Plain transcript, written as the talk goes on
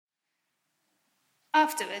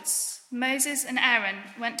Afterwards, Moses and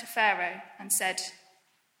Aaron went to Pharaoh and said,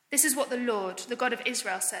 "This is what the Lord, the God of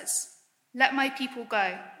Israel, says. Let my people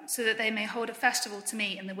go, so that they may hold a festival to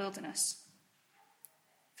me in the wilderness."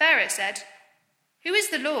 Pharaoh said, "Who is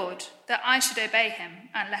the Lord, that I should obey him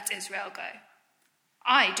and let Israel go?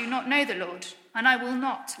 I do not know the Lord, and I will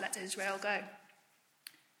not let Israel go."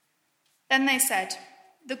 Then they said,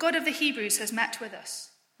 "The God of the Hebrews has met with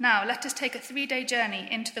us. Now let us take a 3-day journey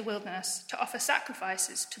into the wilderness to offer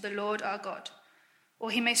sacrifices to the Lord our God, or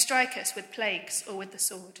he may strike us with plagues or with the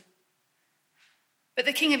sword." But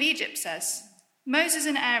the king of Egypt says, "Moses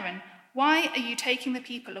and Aaron, why are you taking the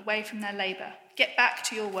people away from their labor? Get back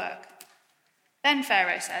to your work." Then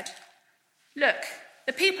Pharaoh said, "Look,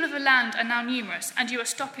 the people of the land are now numerous, and you are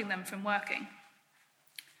stopping them from working."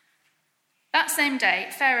 That same day,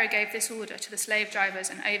 Pharaoh gave this order to the slave drivers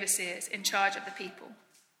and overseers in charge of the people: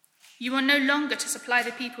 "You are no longer to supply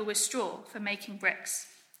the people with straw for making bricks.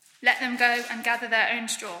 Let them go and gather their own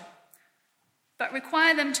straw, but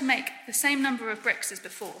require them to make the same number of bricks as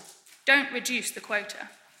before. Don't reduce the quota.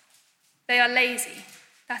 They are lazy.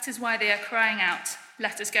 That is why they are crying out,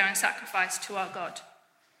 'Let us go and sacrifice to our God.'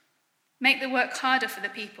 Make the work harder for the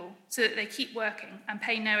people so that they keep working and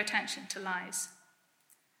pay no attention to lies."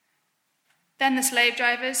 Then the slave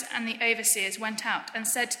drivers and the overseers went out and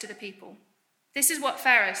said to the people, "This is what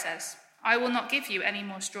Pharaoh says: I will not give you any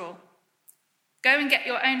more straw. Go and get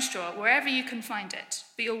your own straw wherever you can find it,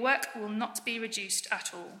 but your work will not be reduced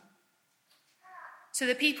at all." So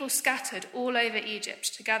the people scattered all over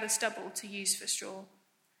Egypt to gather stubble to use for straw.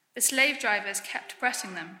 The slave drivers kept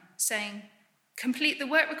pressing them, saying, "Complete the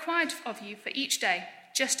work required of you for each day,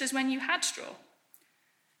 just as when you had straw."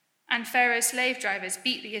 And Pharaoh's slave drivers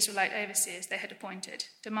beat the Israelite overseers they had appointed,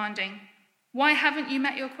 demanding, "Why haven't you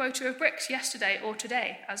met your quota of bricks yesterday or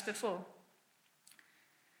today, as before?"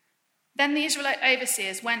 Then the Israelite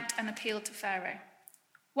overseers went and appealed to Pharaoh.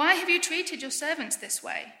 "Why have you treated your servants this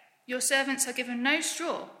way? Your servants are given no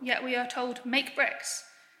straw, yet we are told, 'Make bricks.'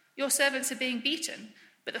 Your servants are being beaten,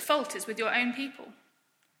 but the fault is with your own people."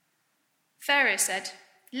 Pharaoh said,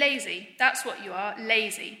 "Lazy, that's what you are,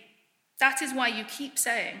 lazy. That is why you keep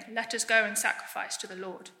saying, 'Let us go and sacrifice to the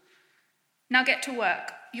Lord.' Now get to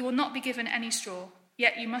work. You will not be given any straw,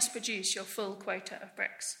 yet you must produce your full quota of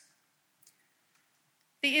bricks."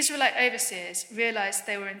 The Israelite overseers realized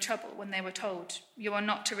they were in trouble when they were told, "You are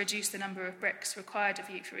not to reduce the number of bricks required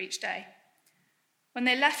of you for each day." When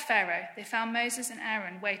they left Pharaoh, they found Moses and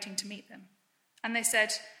Aaron waiting to meet them. And they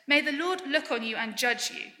said, "May the Lord look on you and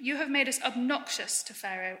judge you. You have made us obnoxious to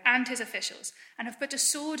Pharaoh and his officials, and have put a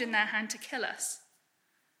sword in their hand to kill us."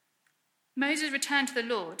 Moses returned to the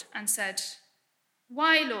Lord and said,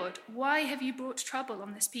 "Why, Lord, why have you brought trouble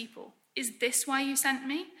on this people? Is this why you sent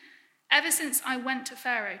me? Ever since I went to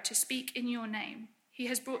Pharaoh to speak in your name, he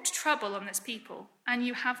has brought trouble on this people, and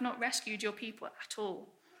you have not rescued your people at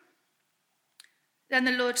all." Then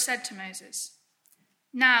the Lord said to Moses,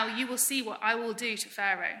 "Now you will see what I will do to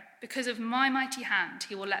Pharaoh. Because of my mighty hand,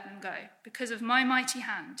 he will let them go. Because of my mighty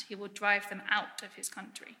hand, he will drive them out of his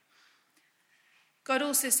country." God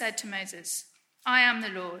also said to Moses, "I am the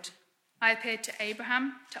Lord. I appeared to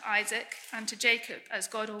Abraham, to Isaac, and to Jacob as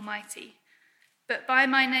God Almighty. But by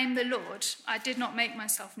my name, the Lord, I did not make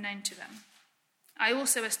myself known to them. I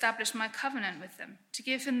also established my covenant with them to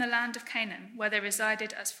give them the land of Canaan, where they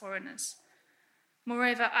resided as foreigners.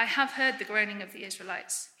 Moreover, I have heard the groaning of the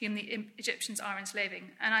Israelites, whom the Egyptians are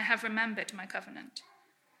enslaving, and I have remembered my covenant.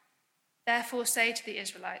 Therefore say to the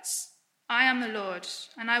Israelites, 'I am the Lord,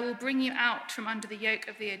 and I will bring you out from under the yoke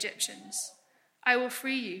of the Egyptians. I will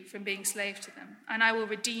free you from being slave to them, and I will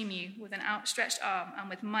redeem you with an outstretched arm and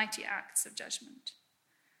with mighty acts of judgment.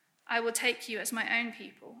 I will take you as my own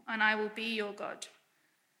people, and I will be your God.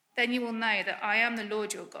 Then you will know that I am the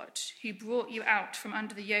Lord your God, who brought you out from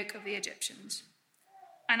under the yoke of the Egyptians.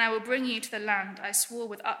 And I will bring you to the land I swore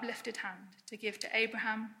with uplifted hand to give to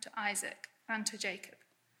Abraham, to Isaac, and to Jacob.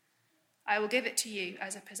 I will give it to you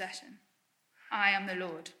as a possession. I am the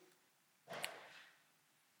Lord."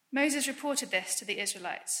 Moses reported this to the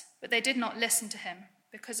Israelites, but they did not listen to him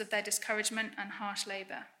because of their discouragement and harsh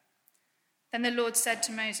labor. Then the Lord said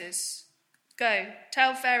to Moses, "Go,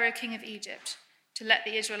 tell Pharaoh, king of Egypt, to let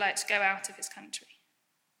the Israelites go out of his country."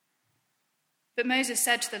 But Moses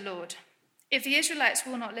said to the Lord, "If the Israelites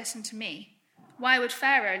will not listen to me, why would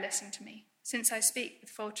Pharaoh listen to me, since I speak with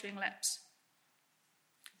faltering lips?"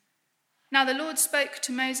 Now the Lord spoke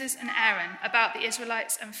to Moses and Aaron about the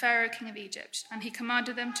Israelites and Pharaoh, king of Egypt, and he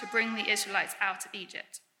commanded them to bring the Israelites out of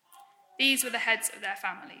Egypt. These were the heads of their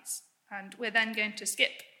families. And we're then going to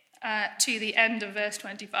skip to the end of verse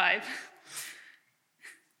 25.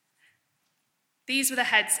 These were the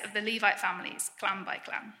heads of the Levite families, clan by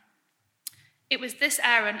clan. It was this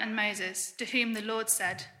Aaron and Moses to whom the Lord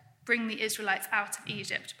said, "Bring the Israelites out of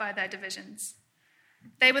Egypt by their divisions."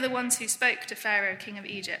 They were the ones who spoke to Pharaoh, king of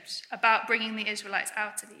Egypt, about bringing the Israelites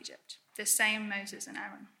out of Egypt, this same Moses and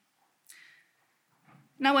Aaron.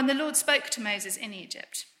 Now when the Lord spoke to Moses in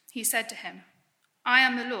Egypt, he said to him, "I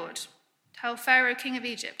am the Lord. Tell Pharaoh, king of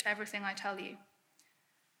Egypt, everything I tell you."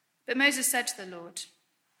 But Moses said to the Lord,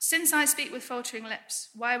 "Since I speak with faltering lips,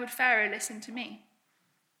 why would Pharaoh listen to me?"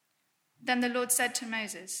 Then the Lord said to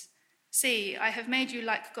Moses, "See, I have made you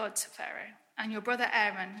like God to Pharaoh, and your brother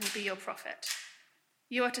Aaron will be your prophet.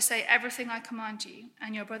 You are to say everything I command you,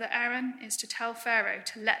 and your brother Aaron is to tell Pharaoh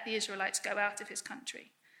to let the Israelites go out of his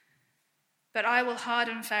country. But I will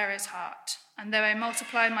harden Pharaoh's heart, and though I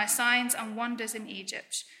multiply my signs and wonders in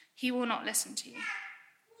Egypt, he will not listen to you.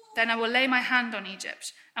 Then I will lay my hand on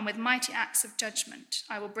Egypt, and with mighty acts of judgment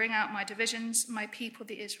I will bring out my divisions, my people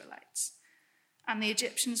the Israelites. And the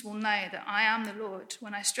Egyptians will know that I am the Lord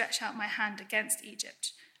when I stretch out my hand against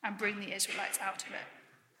Egypt and bring the Israelites out of it."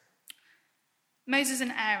 Moses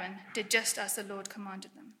and Aaron did just as the Lord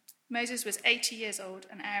commanded them. Moses was 80 years old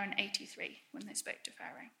and Aaron 83 when they spoke to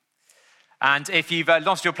Pharaoh. And if you've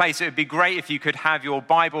lost your place, it would be great if you could have your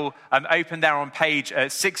Bible open there on page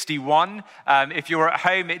 61. If you're at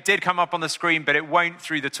home, it did come up on the screen, but it won't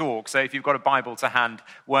through the talk. So if you've got a Bible to hand,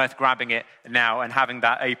 worth grabbing it now and having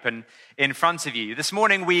that open in front of you. This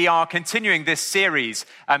morning, we are continuing this series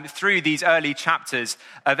through these early chapters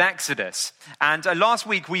of Exodus. And last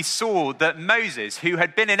week, we saw that Moses, who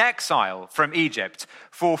had been in exile from Egypt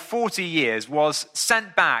for 40 years, was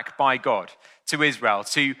sent back by God to Israel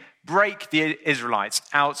to break the Israelites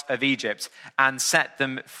out of Egypt and set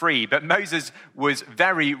them free. But Moses was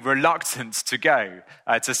very reluctant to go,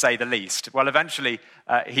 to say the least. Well, eventually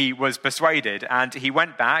he was persuaded and he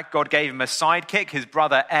went back. God gave him a sidekick, his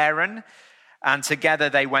brother Aaron, and together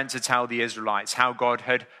they went to tell the Israelites how God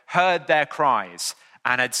had heard their cries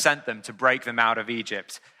and had sent them to break them out of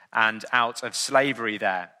Egypt and out of slavery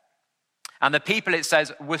there. And the people, it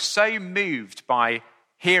says, were so moved by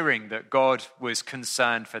hearing that God was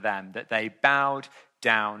concerned for them, that they bowed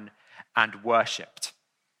down and worshipped.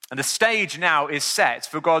 And the stage now is set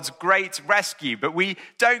for God's great rescue, but we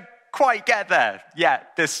don't quite get there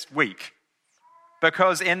yet this week.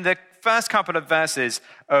 Because in the first couple of verses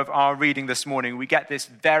of our reading this morning, we get this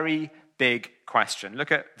very big question.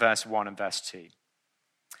 Look at verse 1 and verse 2.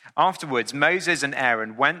 Afterwards, Moses and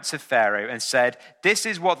Aaron went to Pharaoh and said, "This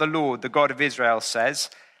is what the Lord, the God of Israel,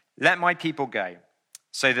 says, let my people go,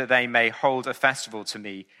 so that they may hold a festival to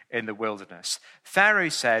me in the wilderness." Pharaoh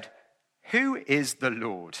said, "Who is the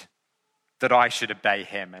Lord that I should obey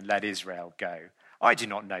him and let Israel go? I do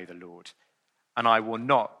not know the Lord, and I will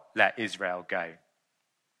not let Israel go."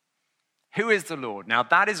 Who is the Lord? Now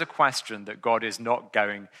that is a question that God is not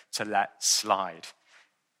going to let slide.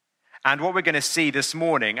 And what we're going to see this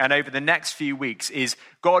morning and over the next few weeks is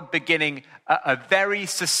God beginning a very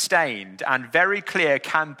sustained and very clear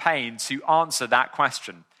campaign to answer that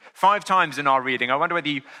question. 5 times in our reading, I wonder whether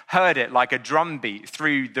you heard it like a drumbeat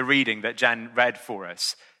through the reading that Jen read for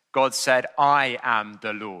us. God said, "I am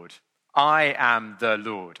the Lord. I am the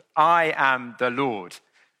Lord. I am the Lord."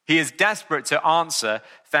 He is desperate to answer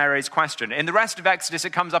Pharaoh's question. In the rest of Exodus, it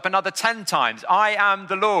comes up another 10 times. "I am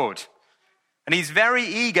the Lord." And he's very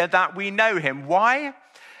eager that we know him. Why?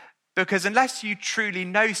 Because unless you truly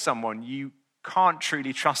know someone, you can't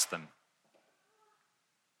truly trust them.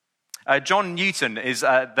 John Newton is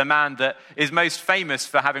the man that is most famous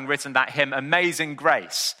for having written that hymn, Amazing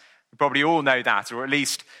Grace. You probably all know that, or at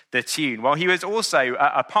least the tune. Well, he was also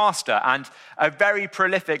a pastor and a very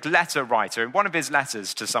prolific letter writer. In one of his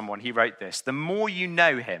letters to someone, he wrote this: "The more you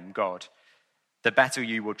know him, God, the better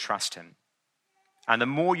you will trust him. And the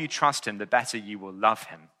more you trust him, the better you will love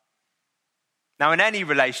him." Now, in any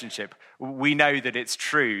relationship, we know that it's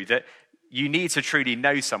true that you need to truly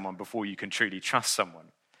know someone before you can truly trust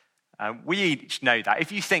someone. We each know that.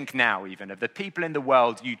 If you think now even of the people in the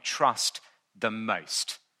world you trust the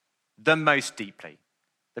most deeply,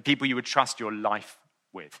 the people you would trust your life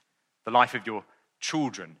with, the life of your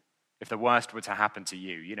children, if the worst were to happen to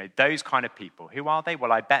you, you know, those kind of people. Who are they?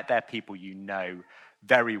 Well, I bet they're people you know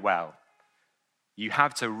very well. You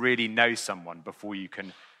have to really know someone before you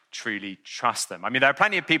can truly trust them. I mean, there are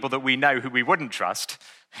plenty of people that we know who we wouldn't trust.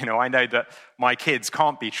 You know, I know that my kids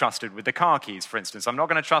can't be trusted with the car keys, for instance. I'm not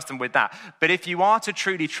going to trust them with that. But if you are to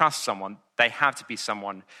truly trust someone, they have to be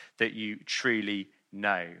someone that you truly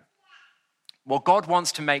know. Well, God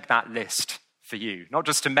wants to make that list for you. Not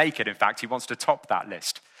just to make it, in fact, he wants to top that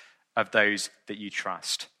list of those that you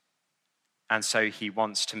trust. And so he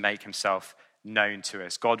wants to make himself known to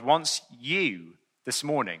us. God wants you this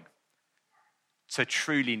morning to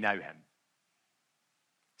truly know him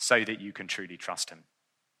so that you can truly trust him.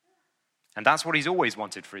 And that's what he's always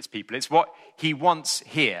wanted for his people. It's what he wants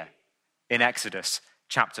here in Exodus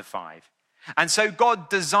chapter 5. And so God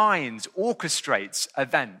designs, orchestrates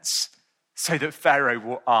events so that Pharaoh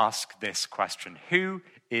will ask this question: who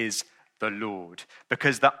is the Lord?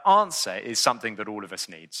 Because the answer is something that all of us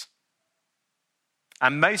needs.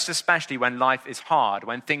 And most especially when life is hard,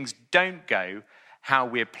 when things don't go how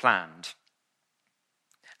we're planned,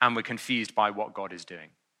 and we're confused by what God is doing.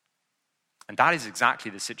 And that is exactly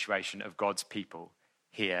the situation of God's people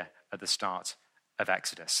here at the start of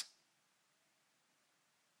Exodus.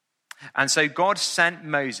 And so God sent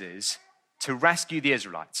Moses to rescue the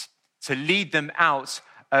Israelites, to lead them out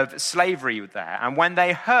of slavery there. And when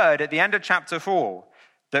they heard at the end of chapter 4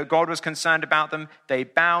 that God was concerned about them, they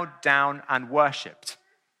bowed down and worshipped.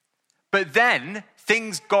 But then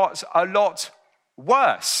things got a lot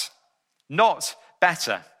worse, not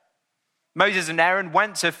better. Moses and Aaron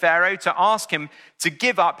went to Pharaoh to ask him to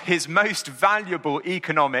give up his most valuable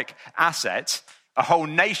economic asset, a whole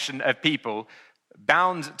nation of people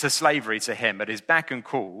bound to slavery to him at his beck and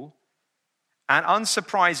call. And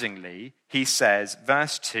unsurprisingly, he says,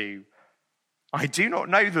 verse 2, "I do not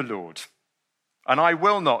know the Lord, and I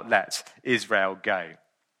will not let Israel go."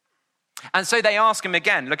 And so they ask him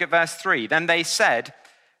again. Look at verse 3. Then they said,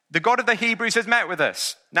 "The God of the Hebrews has met with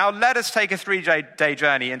us. Now let us take a 3-day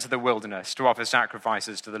journey into the wilderness to offer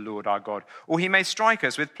sacrifices to the Lord our God, or he may strike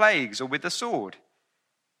us with plagues or with the sword."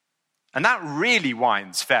 And that really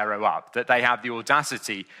winds Pharaoh up, that they have the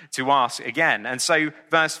audacity to ask again. And so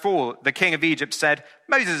verse 4, the king of Egypt said,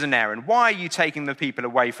 "Moses and Aaron, why are you taking the people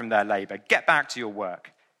away from their labor? Get back to your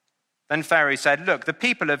work." Then Pharaoh said, "Look, the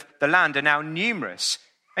people of the land are now numerous,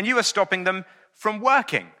 and you are stopping them from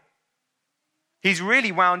working." He's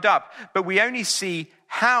really wound up, but we only see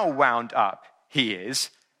how wound up he is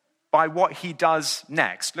by what he does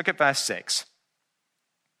next. Look at verse 6.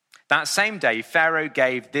 That same day, Pharaoh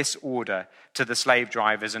gave this order to the slave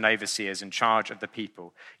drivers and overseers in charge of the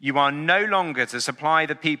people: "You are no longer to supply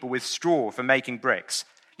the people with straw for making bricks.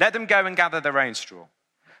 Let them go and gather their own straw,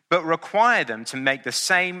 but require them to make the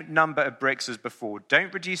same number of bricks as before.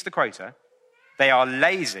 Don't reduce the quota. They are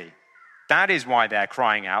lazy. That is why they're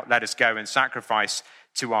crying out, 'Let us go and sacrifice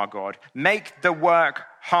to our God.' Make the work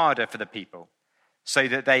harder for the people so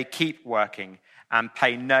that they keep working and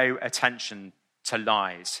pay no attention to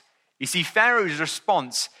lies." You see, Pharaoh's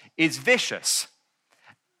response is vicious,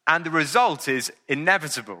 and the result is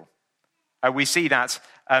inevitable. We see that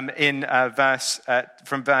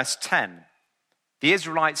from verse 10. The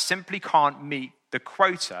Israelites simply can't meet the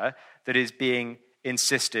quota that is being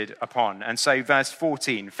insisted upon. And so verse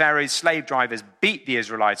 14, Pharaoh's slave drivers beat the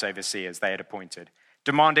Israelites overseers they had appointed,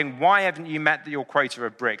 demanding, "Why haven't you met your quota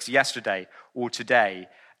of bricks yesterday or today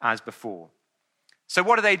as before?" So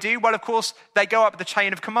what do? Well, of course, they go up the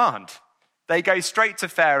chain of command. They go straight to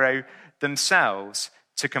Pharaoh themselves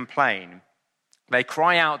to complain. They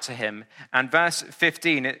cry out to him. And verse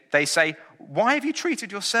 15, they say, "Why have you treated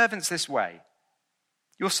your servants this way?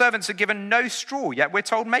 Your servants are given no straw, yet we're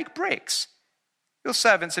told, 'Make bricks.' Your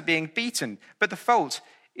servants are being beaten, but the fault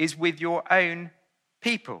is with your own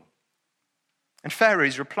people." And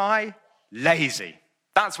Pharaoh's reply, "Lazy.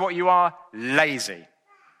 That's what you are, lazy.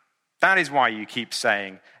 That is why you keep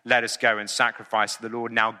saying, 'Let us go and sacrifice to the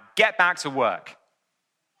Lord.' Now get back to work.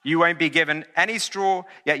 You won't be given any straw,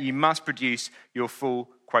 yet you must produce your full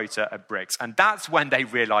quota of bricks." And that's when they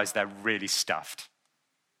realize they're really stuffed.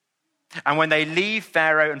 And when they leave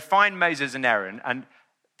Pharaoh and find Moses and Aaron, and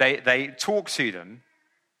they talk to them,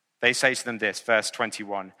 they say to them this, verse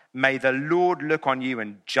 21, "May the Lord look on you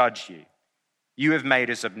and judge you. You have made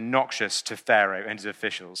us obnoxious to Pharaoh and his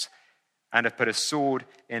officials, and have put a sword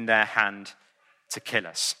in their hand to kill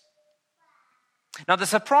us." Now, the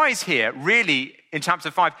surprise here, really, in chapter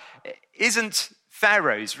 5, isn't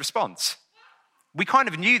Pharaoh's response. We kind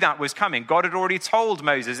of knew that was coming. God had already told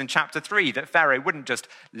Moses in chapter 3 that Pharaoh wouldn't just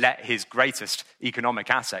let his greatest economic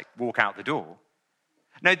asset walk out the door.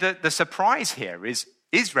 No, the surprise here is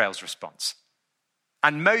Israel's response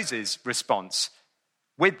and Moses' response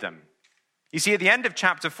with them. You see, at the end of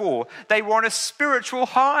chapter 4, they were on a spiritual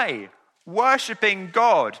high, worshipping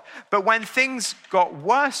God. But when things got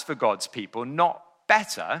worse for God's people, not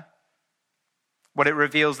better, well, it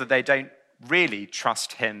reveals that they don't really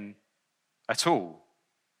trust him at all.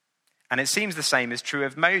 And it seems the same is true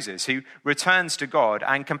of Moses, who returns to God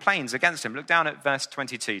and complains against him. Look down at verse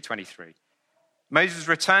 22, 23. Moses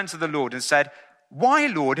returned to the Lord and said, "Why,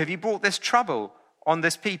 Lord, have you brought this trouble on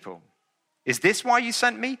this people? Is this why you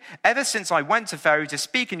sent me? Ever since I went to Pharaoh to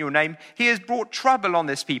speak in your name, he has brought trouble on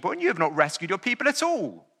this people, and you have not rescued your people at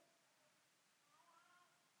all.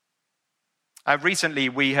 Recently,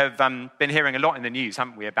 we have been hearing a lot in the news,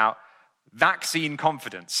 haven't we, about vaccine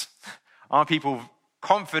confidence. Are people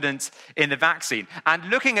confident in the vaccine? And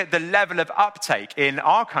looking at the level of uptake in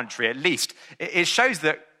our country, at least, it shows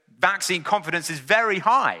that vaccine confidence is very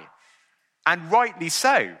high, and rightly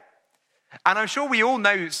so. And I'm sure we all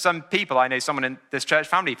know some people, I know someone in this church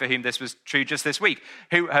family for whom this was true just this week,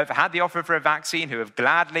 who have had the offer for a vaccine, who have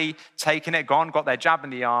gladly taken it, got their jab in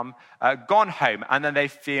the arm, gone home, and then they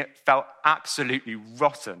felt absolutely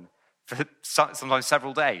rotten for sometimes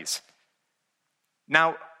several days.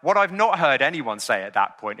 Now, what I've not heard anyone say at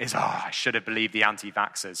that point is, I should have believed the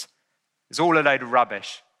anti-vaxxers. It's all a load of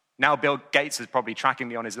rubbish. Now Bill Gates is probably tracking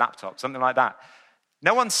me on his laptop, something like that.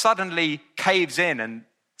 No one suddenly caves in and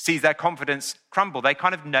sees their confidence crumble. They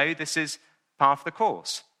kind of know this is part of the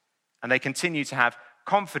course, and they continue to have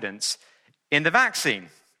confidence in the vaccine.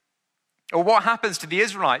 Or what happens to the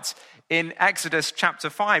Israelites in Exodus chapter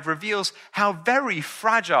 5 reveals how very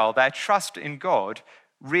fragile their trust in God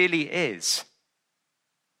really is.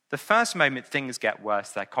 The first moment things get worse,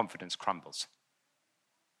 their confidence crumbles.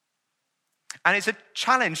 And it's a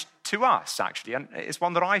challenge to us, actually, and it's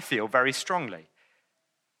one that I feel very strongly.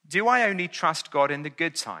 Do I only trust God in the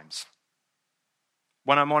good times?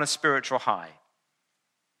 When I'm on a spiritual high?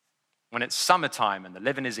 When it's summertime and the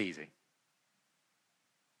living is easy?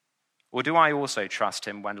 Or do I also trust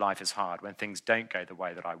him when life is hard, when things don't go the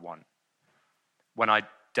way that I want? When I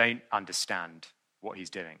don't understand what he's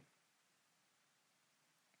doing?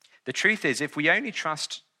 The truth is, if we only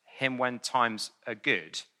trust him when times are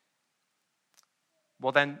good,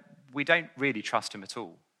 well then we don't really trust him at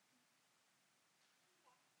all.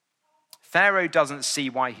 Pharaoh doesn't see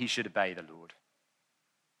why he should obey the Lord.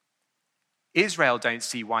 Israel don't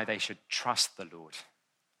see why they should trust the Lord.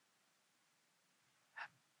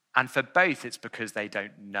 And for both, it's because they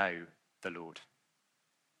don't know the Lord.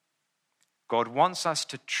 God wants us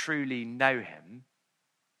to truly know him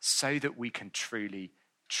so that we can truly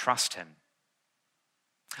trust him.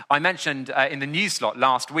 I mentioned in the news slot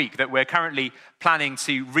last week that we're currently planning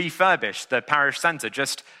to refurbish the parish centre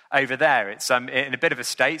just over there. It's in a bit of a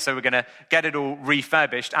state, so we're going to get it all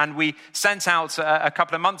refurbished. And we sent out a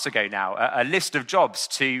couple of months ago now a list of jobs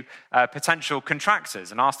to potential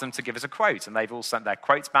contractors and asked them to give us a quote. And they've all sent their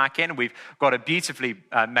quotes back in. We've got a beautifully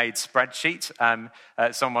made spreadsheet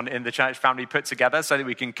someone in the church family put together so that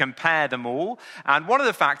we can compare them all. And one of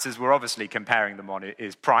the factors we're obviously comparing them on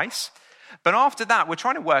is price. But after that, we're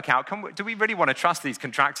trying to work out, do we really want to trust these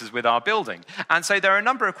contractors with our building? And so there are a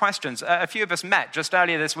number of questions. A few of us met just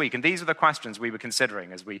earlier this week, and these are the questions we were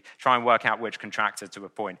considering as we try and work out which contractor to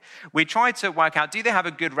appoint. We tried to work out, do they have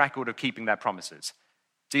a good record of keeping their promises?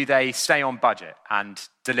 Do they stay on budget and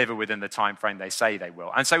deliver within the time frame they say they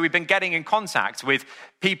will? And so we've been getting in contact with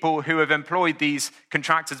people who have employed these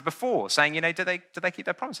contractors before, saying, do they keep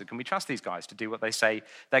their promises? Can we trust these guys to do what they say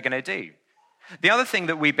they're going to do? The other thing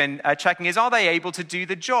that we've been checking is, are they able to do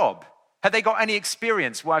the job? Have they got any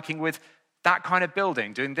experience working with that kind of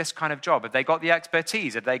building, doing this kind of job? Have they got the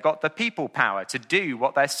expertise? Have they got the people power to do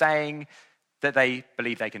what they're saying that they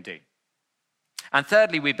believe they can do? And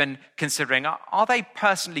thirdly, we've been considering, are they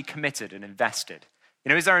personally committed and invested?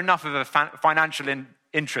 Is there enough of a financial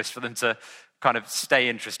interest for them to kind of stay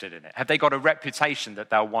interested in it? Have they got a reputation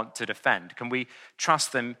that they'll want to defend? Can we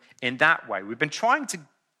trust them in that way? We've been trying to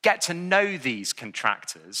get to know these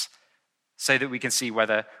contractors so that we can see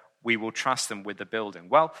whether we will trust them with the building.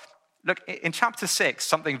 Well, look, in chapter 6,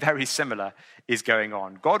 something very similar is going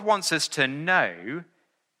on. God wants us to know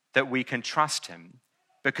that we can trust him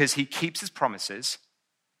because he keeps his promises,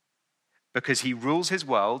 because he rules his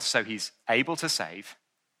world so he's able to save,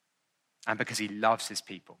 and because he loves his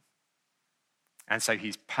people. And so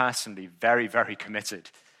he's personally very, very committed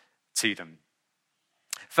to them.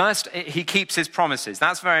 First, he keeps his promises.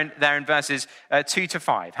 That's there in verses 2 to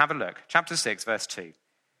 5. Have a look. Chapter 6, verse 2.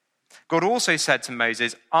 God also said to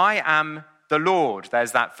Moses, I am the Lord.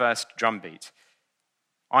 There's that first drumbeat.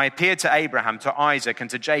 I appeared to Abraham, to Isaac, and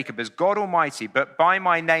to Jacob as God Almighty, but by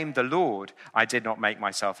my name, the Lord, I did not make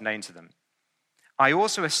myself known to them. I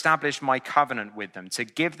also established my covenant with them to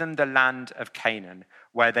give them the land of Canaan,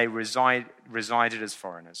 where they resided as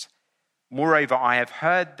foreigners. Moreover, I have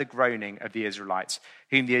heard the groaning of the Israelites,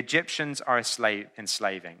 whom the Egyptians are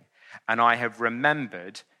enslaving, and I have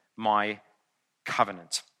remembered my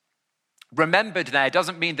covenant. Remembered there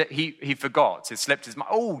doesn't mean that he forgot. It slipped his mind.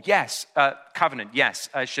 Oh, yes, covenant, yes,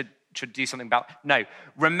 should do something about. No,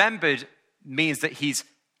 remembered means that he's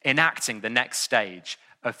enacting the next stage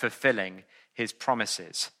of fulfilling his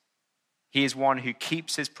promises. He is one who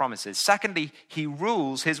keeps his promises. Secondly, he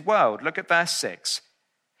rules his world. Look at verse 6.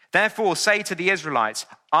 Therefore say to the Israelites,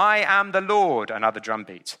 I am the Lord, another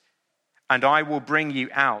drumbeat, and I will bring you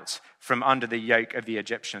out from under the yoke of the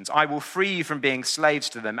Egyptians. I will free you from being slaves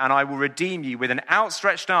to them, and I will redeem you with an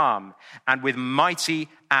outstretched arm and with mighty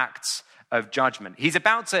acts of judgment. He's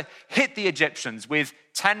about to hit the Egyptians with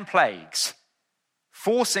 10 plagues,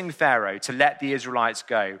 forcing Pharaoh to let the Israelites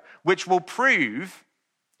go, which will prove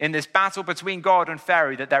in this battle between God and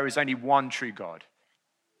Pharaoh that there is only one true God.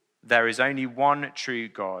 There is only one true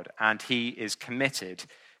God, and he is committed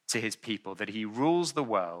to his people, that he rules the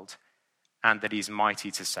world and that he's mighty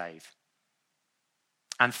to save.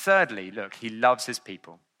 And thirdly, look, he loves his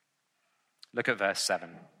people. Look at verse 7.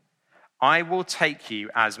 I will take you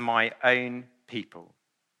as my own people,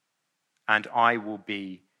 and I will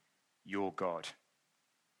be your God.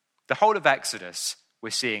 The whole of Exodus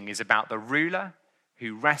we're seeing is about the ruler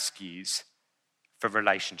who rescues for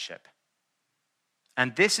relationship.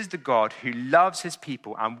 And this is the God who loves his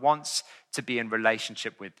people and wants to be in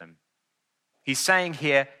relationship with them. He's saying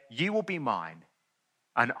here, you will be mine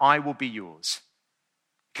and I will be yours.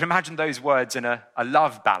 You can imagine those words in a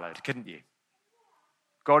love ballad, couldn't you?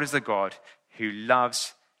 God is the God who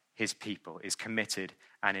loves his people, is committed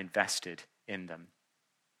and invested in them.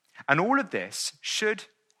 And all of this should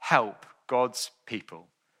help God's people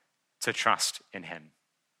to trust in him.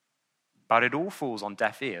 But it all falls on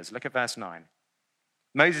deaf ears. Look at verse 9.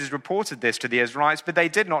 Moses reported this to the Israelites, but they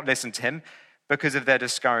did not listen to him because of their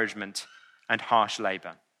discouragement and harsh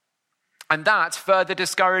labor. And that further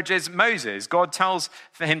discourages Moses. God tells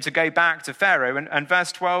for him to go back to Pharaoh. And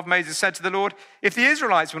verse 12, Moses said to the Lord, if the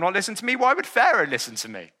Israelites will not listen to me, why would Pharaoh listen to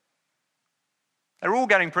me? They're all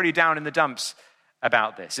getting pretty down in the dumps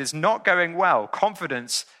about this. It's not going well.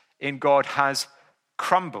 Confidence in God has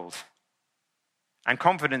crumbled. And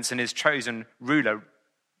confidence in his chosen ruler,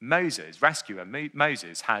 Moses, rescuer,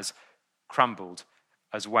 Moses, has crumbled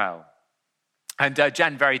as well. And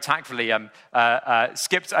Jen very tactfully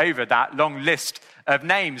skipped over that long list of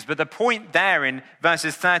names. But the point there in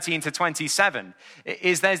verses 13 to 27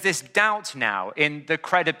 is there's this doubt now in the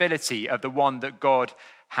credibility of the one that God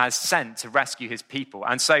has sent to rescue his people.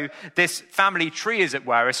 And so this family tree, as it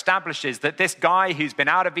were, establishes that this guy who's been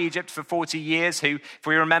out of Egypt for 40 years, who, if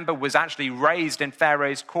we remember, was actually raised in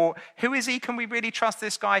Pharaoh's court, who is he? Can we really trust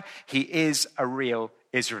this guy? He is a real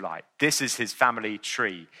Israelite. This is his family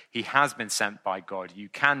tree. He has been sent by God. You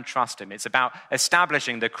can trust him. It's about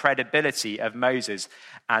establishing the credibility of Moses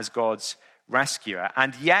as God's rescuer.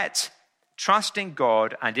 And yet, trusting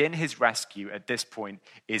God and in his rescue at this point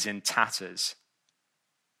is in tatters.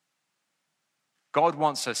 God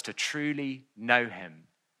wants us to truly know him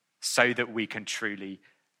so that we can truly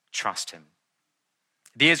trust him.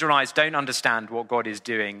 The Israelites don't understand what God is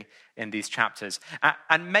doing in these chapters.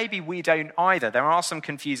 And maybe we don't either. There are some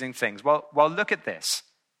confusing things. Well, look at this.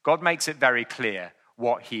 God makes it very clear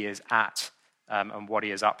what he is at and what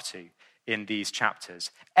he is up to in these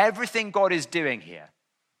chapters. Everything God is doing here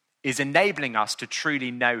is enabling us to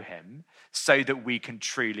truly know him so that we can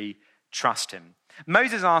truly trust him.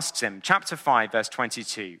 Moses asks him, chapter 5, verse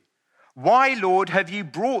 22, why, Lord, have you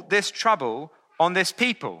brought this trouble on this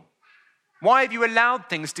people? Why have you allowed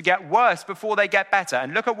things to get worse before they get better?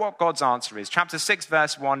 And look at what God's answer is. Chapter 6,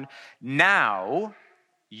 verse 1, now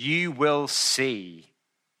you will see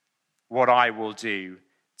what I will do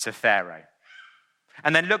to Pharaoh.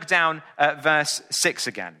 And then look down at verse 6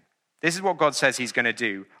 again. This is what God says he's going to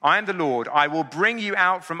do. I am the Lord. I will bring you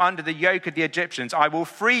out from under the yoke of the Egyptians. I will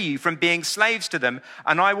free you from being slaves to them,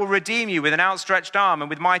 and I will redeem you with an outstretched arm and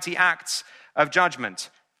with mighty acts of judgment.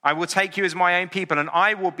 I will take you as my own people, and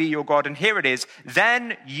I will be your God. And here it is.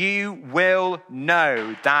 Then you will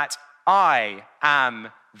know that I am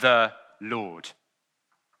the Lord.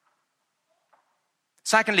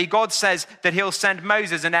 Secondly, God says that he'll send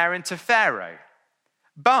Moses and Aaron to Pharaoh.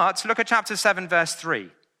 But look at chapter 7, verse 3.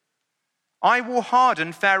 I will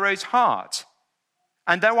harden Pharaoh's heart.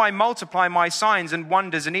 And though I multiply my signs and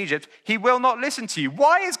wonders in Egypt, he will not listen to you.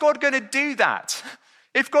 Why is God going to do that?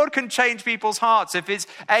 If God can change people's hearts, if his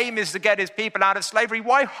aim is to get his people out of slavery,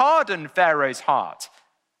 why harden Pharaoh's heart?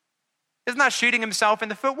 Isn't that shooting himself in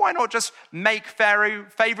the foot? Why not just make Pharaoh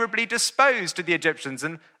favorably disposed to the Egyptians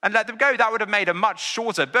and let them go? That would have made a much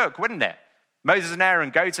shorter book, wouldn't it? Moses and Aaron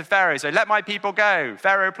go to Pharaoh, say, let my people go.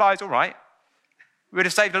 Pharaoh replies, all right. We would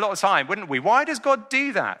have saved a lot of time, wouldn't we? Why does God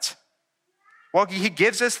do that? Well, he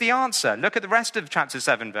gives us the answer. Look at the rest of chapter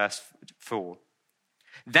 7, verse 4.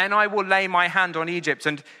 Then I will lay my hand on Egypt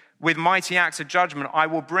and with mighty acts of judgment. I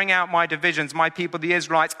will bring out my divisions, my people, the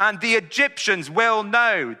Israelites, and the Egyptians will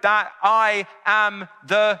know that I am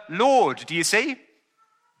the Lord. Do you see?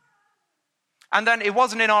 And then it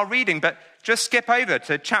wasn't in our reading, but just skip over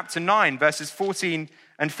to chapter 9, verses 14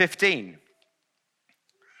 and 15.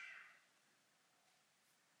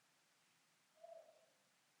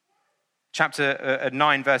 Chapter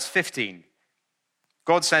 9, verse 15.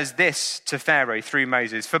 God says this to Pharaoh through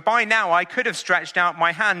Moses, "For by now I could have stretched out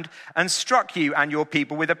my hand and struck you and your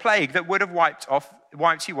people with a plague that would have wiped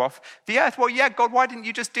you off the earth." Well, yeah, God, why didn't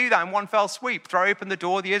you just do that in one fell swoop? Throw open the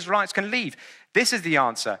door, the Israelites can leave. This is the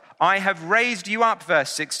answer. I have raised you up,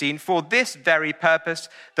 verse 16, for this very purpose,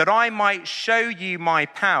 that I might show you my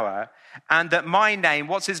power, and that my name,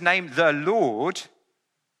 what's his name? The Lord,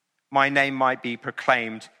 my name might be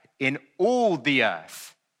proclaimed in all the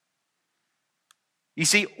earth. You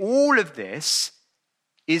see, all of this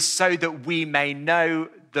is so that we may know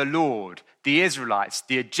the Lord, the Israelites,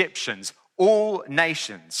 the Egyptians, all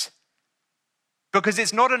nations. Because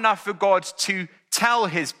it's not enough for God to tell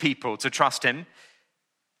his people to trust him.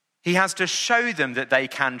 He has to show them that they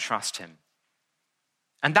can trust him.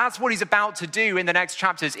 And that's what he's about to do in the next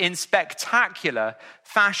chapters in spectacular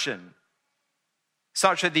fashion,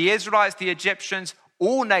 such that the Israelites, the Egyptians,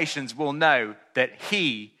 all nations will know that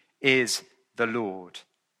he is the Lord.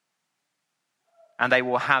 And they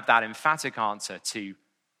will have that emphatic answer to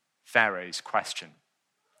Pharaoh's question,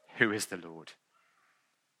 who is the Lord?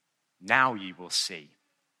 Now you will see.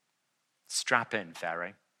 Strap in,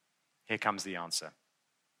 Pharaoh. Here comes the answer.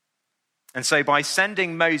 And so by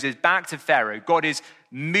sending Moses back to Pharaoh, God is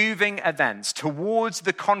moving events towards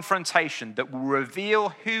the confrontation that will reveal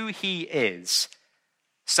who he is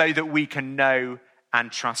so that we can know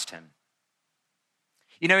and trust him.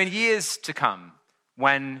 You know, in years to come,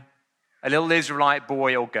 when a little Israelite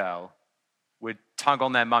boy or girl would tug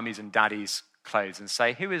on their mummies and daddies' clothes and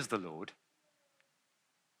say, "Who is the Lord?"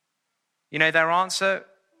 You know, their answer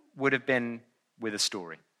would have been with a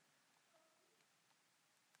story.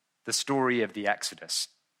 The story of the Exodus,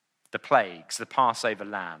 the plagues, the Passover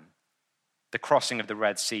lamb, the crossing of the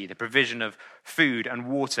Red Sea, the provision of food and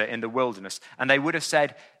water in the wilderness. And they would have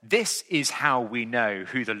said, this is how we know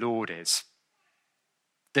who the Lord is.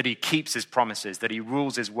 That he keeps his promises, that he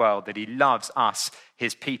rules his world, that he loves us,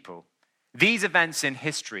 his people. These events in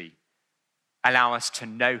history allow us to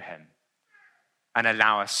know him and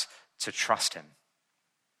allow us to trust him.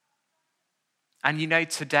 And you know,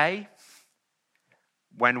 today,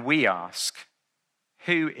 when we ask,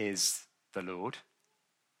 who is the Lord?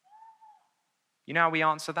 You know how we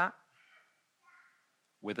answer that?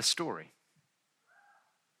 With a story.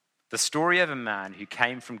 The story of a man who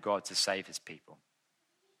came from God to save his people.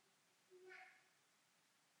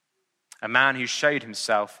 A man who showed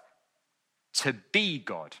himself to be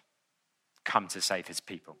God, come to save his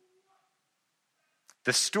people.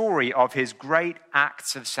 The story of his great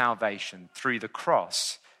acts of salvation through the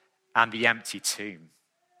cross and the empty tomb.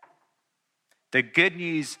 The good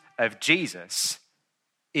news of Jesus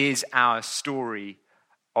is our story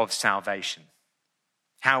of salvation.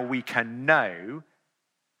 How we can know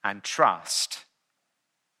and trust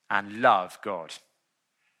and love God.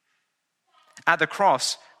 At the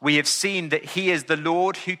cross, we have seen that he is the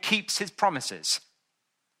Lord who keeps his promises.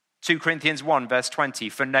 2 Corinthians 1 verse 20,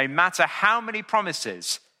 for no matter how many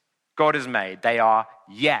promises God has made, they are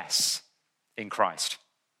yes in Christ.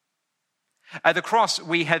 At the cross,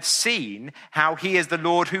 we have seen how he is the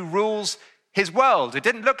Lord who rules his world. It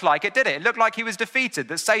didn't look like it, did it? It looked like he was defeated,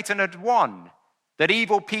 that Satan had won, that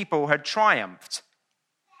evil people had triumphed.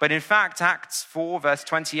 But in fact, Acts 4 verse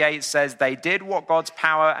 28 says they did what God's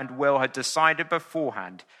power and will had decided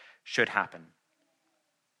beforehand should happen.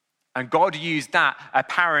 And God used that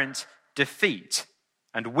apparent defeat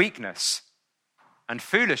and weakness and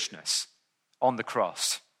foolishness on the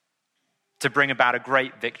cross to bring about a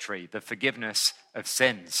great victory, the forgiveness of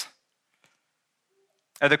sins.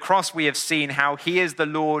 At the cross, we have seen how he is the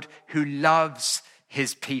Lord who loves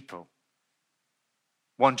his people.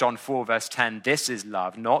 1 John 4 verse 10, this is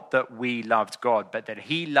love, not that we loved God, but that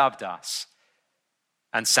he loved us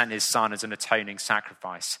and sent his son as an atoning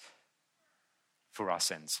sacrifice for our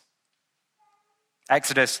sins.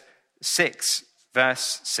 Exodus 6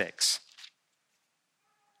 verse 6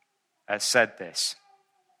 has said this,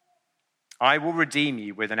 I will redeem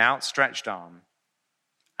you with an outstretched arm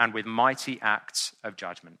and with mighty acts of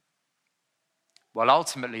judgment. Well,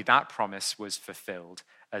 ultimately that promise was fulfilled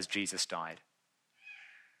as Jesus died.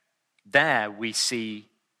 There we see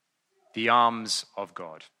the arms of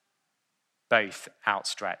God, both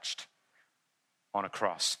outstretched on a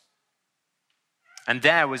cross. And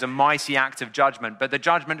there was a mighty act of judgment, but the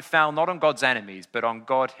judgment fell not on God's enemies, but on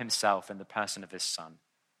God himself in the person of his Son.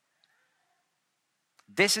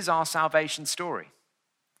 This is our salvation story.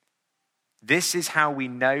 This is how we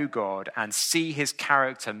know God and see his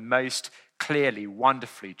character most clearly,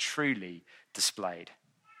 wonderfully, truly displayed.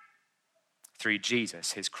 Through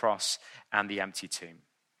Jesus, his cross, and the empty tomb.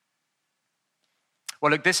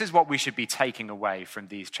 Well, look, this is what we should be taking away from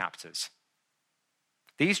these chapters.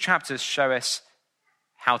 These chapters show us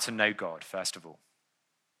how to know God, first of all.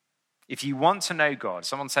 If you want to know God,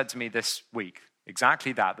 someone said to me this week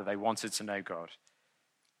exactly that they wanted to know God.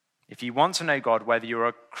 If you want to know God, whether you're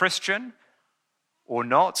a Christian or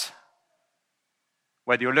not,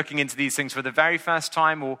 whether you're looking into these things for the very first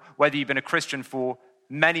time or whether you've been a Christian for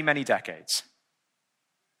many, many decades,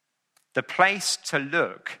 the place to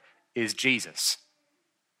look is Jesus,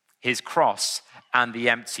 his cross, and the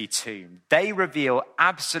empty tomb. They reveal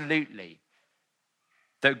absolutely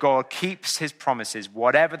that God keeps his promises,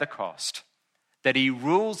 whatever the cost, that he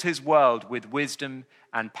rules his world with wisdom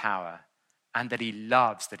and power, and that he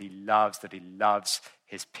loves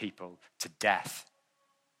his people to death.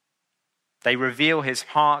 They reveal his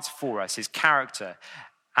heart for us, his character,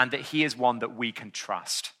 and that he is one that we can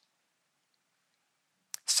trust.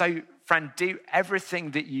 So, friend, do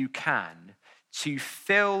everything that you can to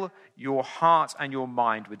fill your heart and your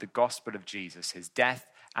mind with the gospel of Jesus, his death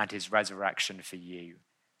and his resurrection for you.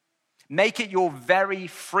 Make it your very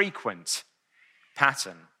frequent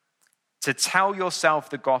pattern to tell yourself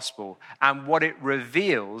the gospel and what it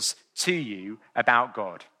reveals to you about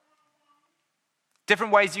God.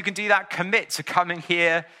 Different ways you can do that. Commit to coming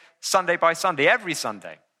here Sunday by Sunday, every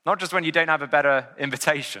Sunday. Not just when you don't have a better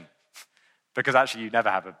invitation, because actually you never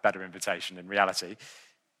have a better invitation in reality.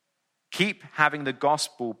 Keep having the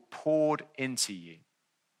gospel poured into you.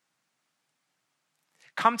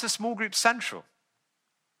 Come to Small Group Central.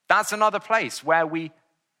 That's another place where we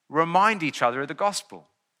remind each other of the gospel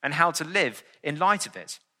and how to live in light of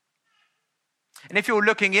it. And if you're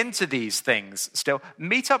looking into these things still,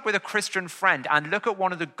 meet up with a Christian friend and look at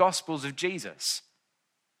one of the Gospels of Jesus.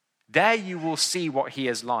 There you will see what he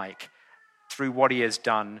is like through what he has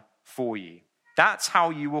done for you. That's how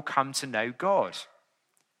you will come to know God,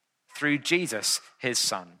 through Jesus, his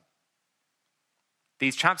Son.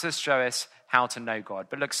 These chapters show us how to know God.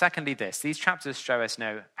 But look, secondly, these chapters show us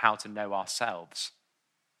how to know ourselves.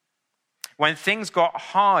 When things got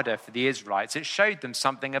harder for the Israelites, it showed them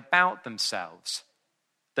something about themselves,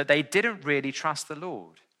 that they didn't really trust the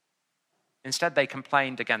Lord. Instead, they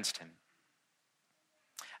complained against him.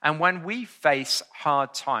 And when we face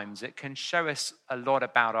hard times, it can show us a lot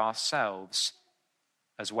about ourselves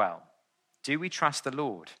as well. Do we trust the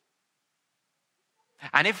Lord?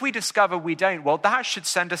 And if we discover we don't, well, that should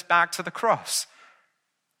send us back to the cross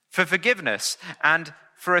for forgiveness and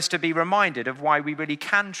for us to be reminded of why we really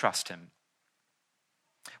can trust him.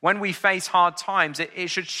 When we face hard times, it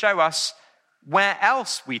should show us where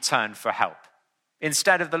else we turn for help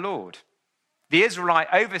instead of the Lord. The Israelite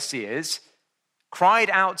overseers cried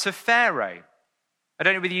out to Pharaoh. I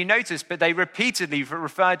don't know whether you noticed, but they repeatedly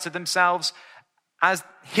referred to themselves as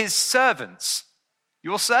his servants.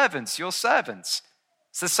 Your servants, your servants.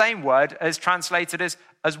 It's the same word as translated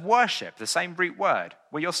as worship, the same root word.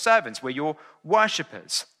 We're your servants, we're your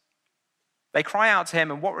worshippers. They cry out to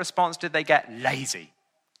him, and what response did they get? Lazy.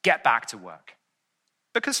 Get back to work.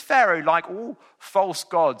 Because Pharaoh, like all false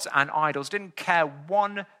gods and idols, didn't care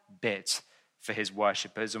one bit for his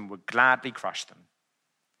worshippers and would gladly crush them.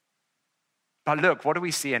 But look, what do we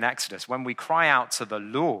see in Exodus? When we cry out to the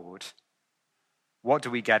Lord, what do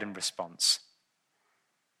we get in response?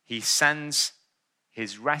 He sends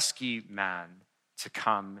his rescue man to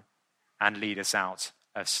come and lead us out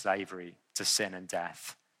of slavery to sin and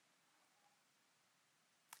death.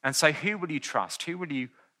 And so who will you trust? Who will you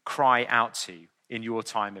cry out to in your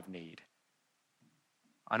time of need?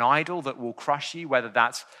 An idol that will crush you, whether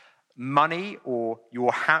that's money or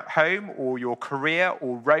your home or your career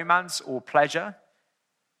or romance or pleasure?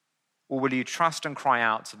 Or will you trust and cry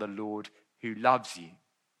out to the Lord who loves you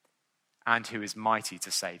and who is mighty to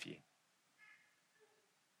save you?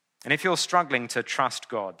 And if you're struggling to trust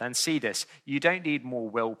God, then see this. You don't need more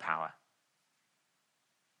willpower.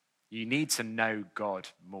 You need to know God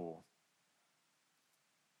more.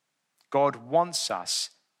 God wants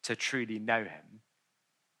us to truly know him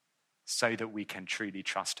so that we can truly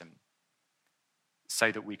trust him,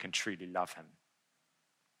 so that we can truly love him.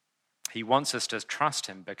 He wants us to trust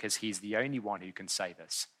him because he's the only one who can save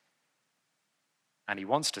us. And he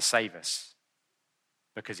wants to save us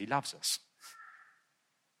because he loves us.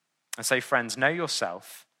 And so, friends, know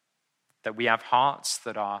yourself, that we have hearts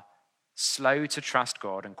that are slow to trust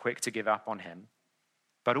God and quick to give up on him,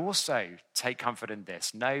 but also take comfort in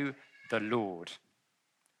this. Know the Lord.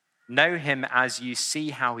 Know him as you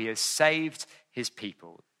see how he has saved his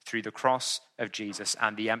people through the cross of Jesus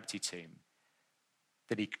and the empty tomb,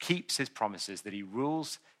 that he keeps his promises, that he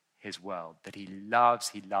rules his world, that he loves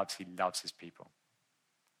his people.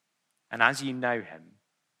 And as you know him,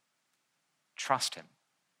 trust him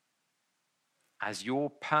as your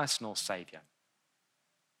personal savior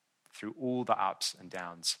through all the ups and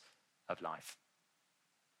downs of life.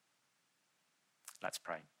 Let's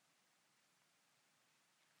pray.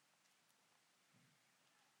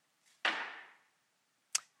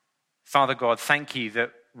 Father God, thank you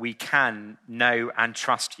that we can know and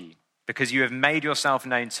trust you because you have made yourself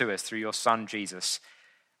known to us through your Son, Jesus,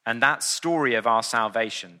 and that story of our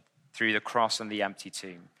salvation through the cross and the empty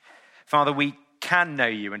tomb. Father, we can know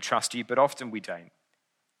you and trust you, but often we don't.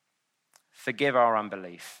 Forgive our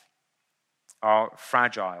unbelief, our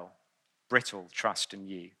fragile, brittle trust in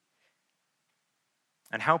you.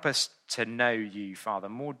 And help us to know you, Father,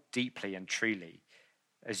 more deeply and truly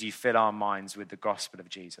as you fill our minds with the gospel of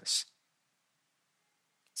Jesus.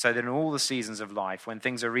 So that in all the seasons of life, when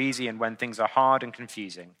things are easy and when things are hard and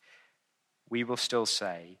confusing, we will still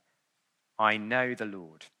say, I know the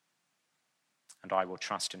Lord, and I will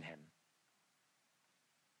trust in him.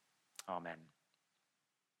 Amen.